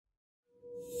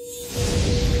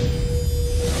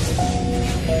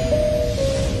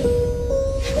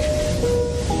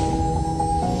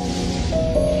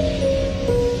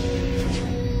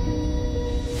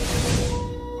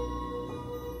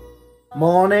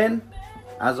morning,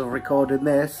 as of recording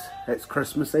this, it's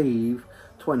Christmas Eve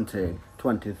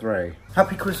 2023.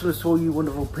 Happy Christmas to all you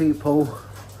wonderful people.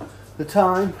 The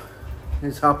time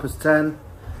is 10:30.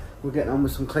 We're getting on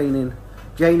with some cleaning.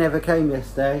 Jay never came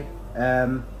yesterday,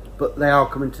 but they are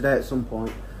coming today at some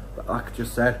point. But like I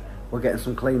just said, we're getting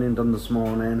some cleaning done this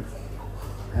morning.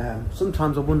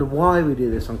 Sometimes I wonder why we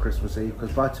do this on Christmas Eve,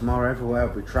 because by tomorrow everywhere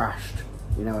will be trashed.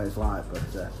 You know what it's like, but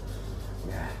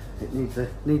yeah, it needs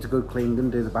a good clean. Gonna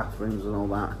do the bathrooms and all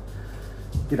that.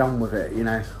 Get on with it, you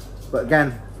know. But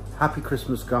again, happy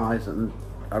Christmas, guys, and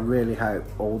I really hope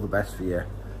all the best for you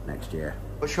next year.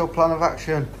 What's your plan of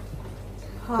action?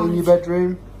 Clean your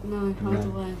bedroom? No, hide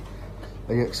away.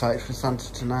 Are you excited for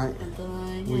Santa tonight?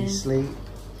 Will you sleep?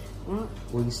 What?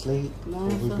 Will you sleep? No, or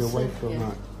will you be awake for all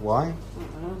night? Why? I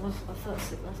don't know, I felt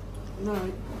sick last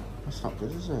night. That's not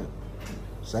good, is it?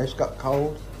 Safe's got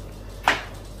cold.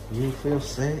 You feel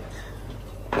sick.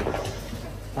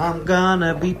 I'm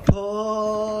gonna be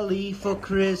poorly for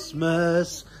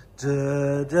Christmas.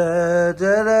 Da, da,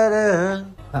 da, da, da.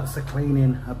 That's the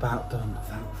cleaning about done,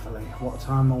 thankfully. What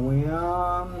time are we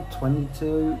on?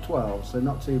 22:12, so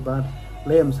not too bad.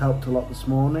 Liam's helped a lot this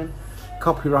morning.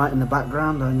 Copyright in the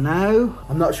background, I know.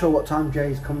 I'm not sure what time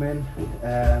Jay's coming.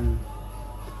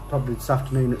 Probably this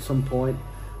afternoon at some point.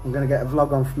 I'm going to get a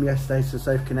vlog on from yesterday so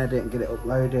Safe can edit and get it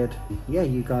uploaded. Yeah,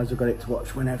 you guys have got it to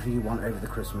watch whenever you want over the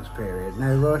Christmas period.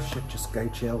 No rush, just go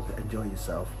chill, enjoy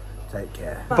yourself. Take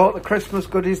care. Bought the Christmas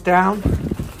goodies down.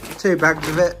 2 bags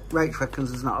of it. Rach reckons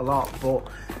there's not a lot, but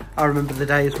I remember the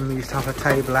days when we used to have a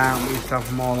table out and we used to have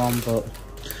them all on, but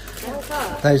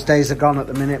those days are gone at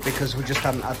the minute because we just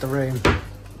haven't had the room.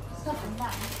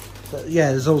 But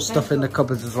yeah, there's all stuff in the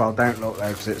cupboards as well. Don't look though,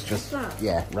 because it's just,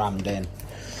 yeah, rammed in.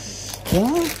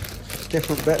 Yeah,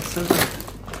 different bits, isn't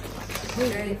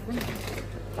it?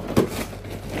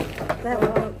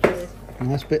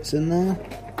 Nice bits in there.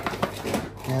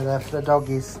 Yeah, they're for the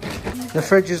doggies. The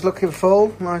fridge is looking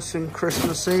full, nice and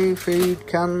Christmassy. Food,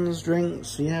 cans,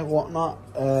 drinks, yeah, whatnot.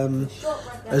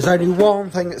 There's only one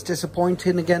thing that's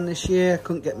disappointing again this year.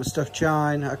 Couldn't get my stuffed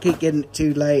chine. I keep getting it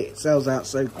too late. It sells out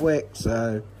so quick,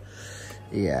 so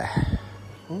yeah.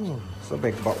 Ooh, it's a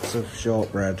big box of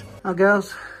shortbread. Hi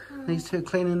girls, these two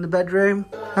cleaning the bedroom.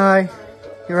 Hi,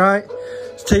 you right?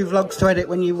 It's 2 vlogs to edit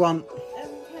when you want. Can I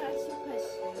ask you a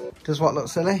question? Does what look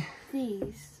silly?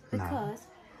 These, because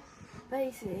No.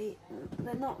 basically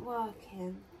they're not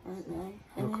working, aren't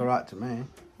they? Look alright to me.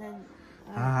 Then,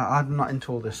 I'm not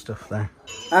into all this stuff though.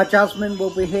 Jasmine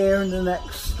will be here in the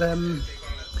next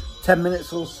 10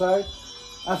 minutes or so.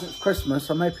 As it's Christmas,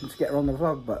 I'm hoping to get her on the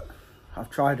vlog, but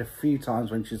I've tried a few times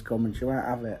when she's come and she won't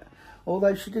have it.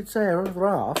 Although she did say her other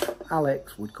half,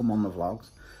 Alex, would come on the vlogs.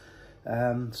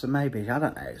 So maybe, I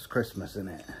don't know, it's Christmas, isn't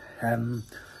it?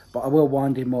 But I will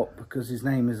wind him up because his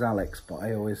name is Alex, but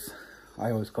I always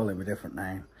call him a different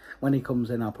name. When he comes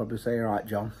in, I'll probably say, all right,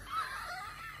 John.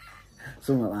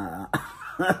 Something like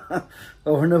that.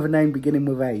 Or another name beginning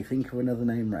with A. Think of another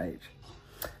name, Rach.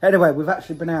 Anyway, we've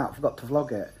actually been out. Forgot to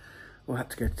vlog it. We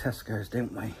had to go to Tesco's,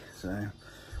 didn't we? So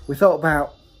we thought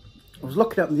about... I was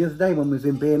looking at them the other day when we was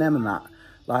in B&M and that.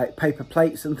 Like paper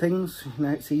plates and things. You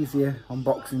know, it's easier on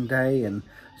Boxing Day. And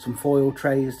some foil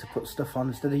trays to put stuff on.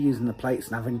 Instead of using the plates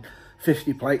and having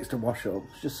 50 plates to wash up.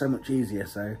 It's just so much easier.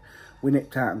 So we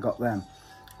nipped out and got them.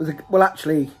 Well,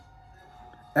 actually...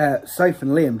 Safe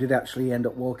and Liam did actually end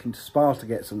up walking to Spar to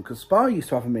get some, because Spar used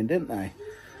to have them in, didn't they?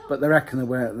 But they reckon they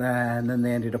weren't there, and then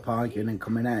they ended up arguing and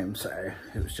coming home, so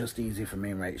it was just easy for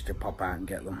me and Rach to pop out and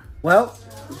get them. Well,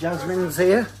 Jasmine's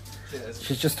here. Cheers.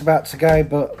 She's just about to go,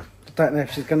 but I don't know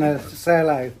if she's going to say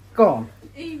hello. Go on.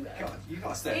 You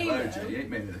gotta say hello, Jay. You ain't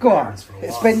been in the Go on. for a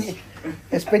while.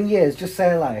 It's been years. Just say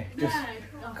hello. Just,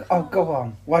 oh, go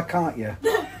on. Why can't you?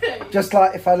 Just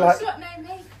like if I like...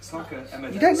 It's like a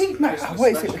You don't need much.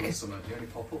 What is it? Because you only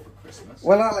pop up at Christmas.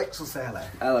 Well, Alex will say hello.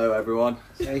 Hello, everyone.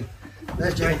 See?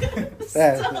 There's Jay.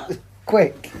 There.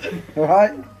 Quick. All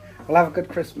right? We'll have a good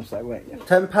Christmas though, won't you?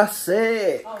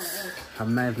 6:10. I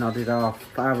may have nodded off.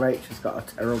 Our Rachel's got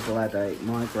a terrible headache,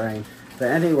 migraine. But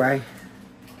anyway,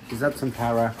 she's had some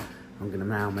para. I'm going to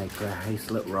now make her a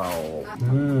hazelnut roll.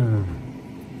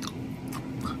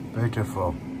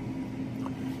 Beautiful.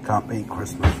 Can't beat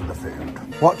Christmas for the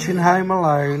food. Watching Home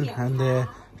Alone and the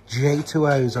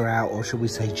J2Os are out, or should we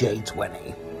say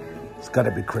J20. It's got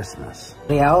to be Christmas.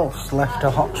 The elves left a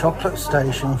hot chocolate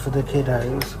station for the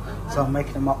kiddos, so I'm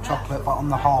making them hot chocolate, but on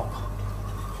the hob.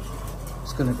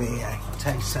 It's going to be a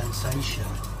taste sensation.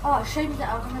 oh, show me that.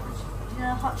 I remember, you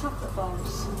know, hot chocolate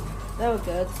bombs. They were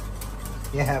good.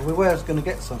 Yeah, we were going to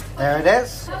get some. There it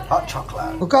is, hot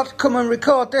chocolate. We've got to come and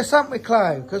record this, haven't we,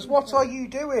 Chloe? Because what are you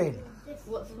doing?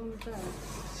 What's wrong with that?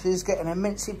 She's getting a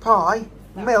mincy pie,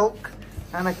 milk,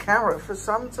 and a carrot for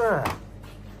Santa.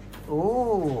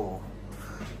 Ooh.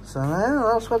 So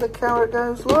that's where the carrot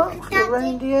goes, look, for the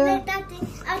reindeer. Daddy,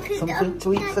 Something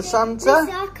to eat for Santa.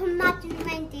 I can imagine the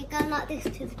reindeer going like this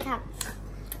to the cat.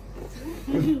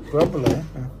 Probably.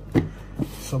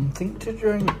 Something to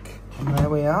drink. And there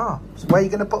we are. So where are you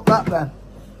going to put that then?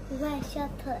 Where should I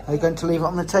put it? Are you going to leave it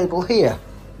on the table here?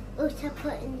 Or should I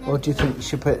put it in the Or do you think you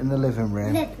should put it in the living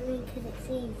room? living room because it's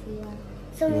easier?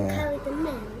 Someone carry the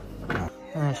milk.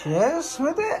 There she is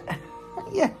with it.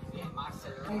 Yeah.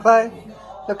 Chloe,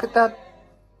 look at that.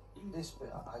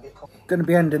 Going to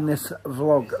be ending this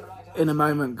vlog in a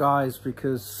moment, guys,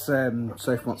 because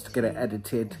Sophie wants to get it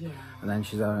edited, and then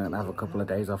she's only going to have a couple of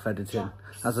days off editing.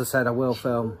 As I said, I will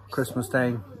film Christmas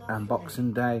Day and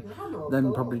Boxing Day,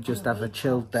 then probably just have a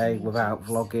chilled day without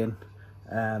vlogging.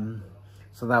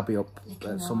 So that'll be up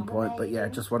at some point, but yeah,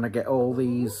 just want to get all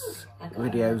these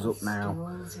videos up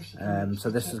now. So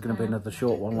this is going to be another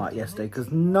short one like yesterday,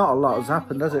 because not a lot has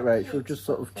happened, has it, Rach? We've just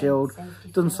sort of chilled,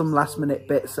 done some last minute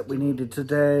bits that we needed to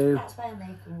do,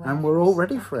 and we're all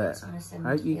ready for it. I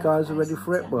hope you guys are ready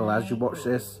for it. Well, as you watch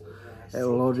this, it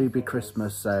will already be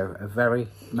Christmas, so a very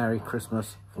Merry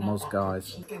Christmas from us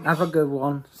guys. Have a good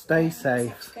one, stay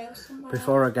safe.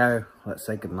 Before I go, let's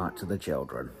say goodnight to the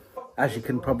children. As you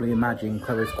can probably imagine,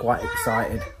 Chloe's quite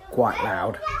excited, quite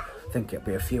loud. I think it'll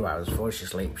be a few hours before she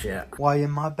sleeps yet. Why are you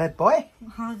in my bed, boy?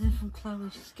 Hiding from Chloe,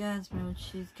 she scares me when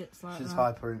she gets like that. She's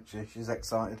hyper, isn't she? She's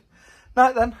excited.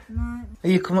 Night then. Night. Are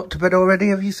you come up to bed already,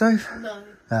 have you, Soph? No.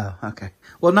 Oh, okay.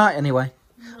 Well, night anyway.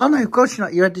 No. Oh no, of course you're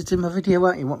not. You're editing my video,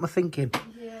 weren't you? What am I thinking?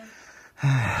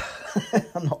 Yeah.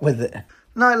 I'm not with it.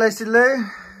 Night, Lacey Lou.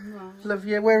 No. Love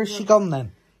you. Where has she gone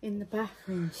then? In the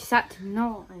bathroom. She's acting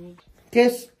naughty.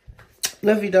 Kiss.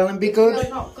 Love you, darling. Be good.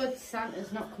 You're not good.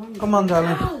 Santa's not coming. Come on,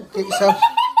 darling. Get yourself.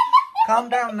 Calm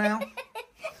down now.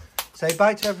 Say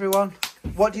bye to everyone.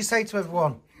 What do you say to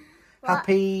everyone? What?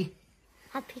 Happy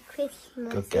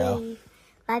Christmas. Good girl. Eve.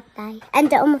 Bye-bye.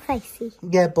 End it on my facey.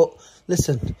 Yeah, but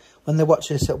listen, when they watch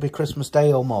this, it'll be Christmas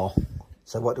Day or more.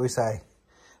 So what do we say?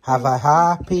 Have a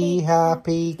happy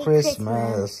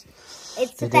Christmas.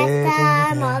 It's the best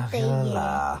time of the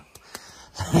year.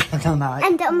 Good night.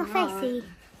 End it on my facey.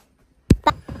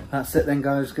 That's it then,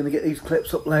 guys. Going to get these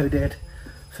clips uploaded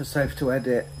for Soph to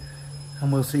edit.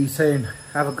 And we'll see you soon.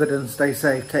 Have a good one. Stay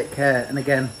safe. Take care. And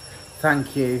again,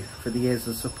 thank you for the years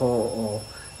of support, or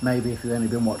maybe if you've only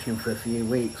been watching for a few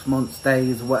weeks, months,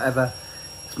 days, whatever.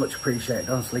 It's much appreciated,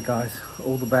 honestly, guys.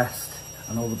 All the best,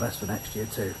 and all the best for next year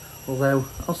too. Although,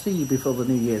 I'll see you before the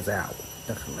New Year's out.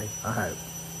 Definitely, I hope.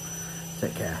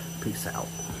 Take care. Peace out.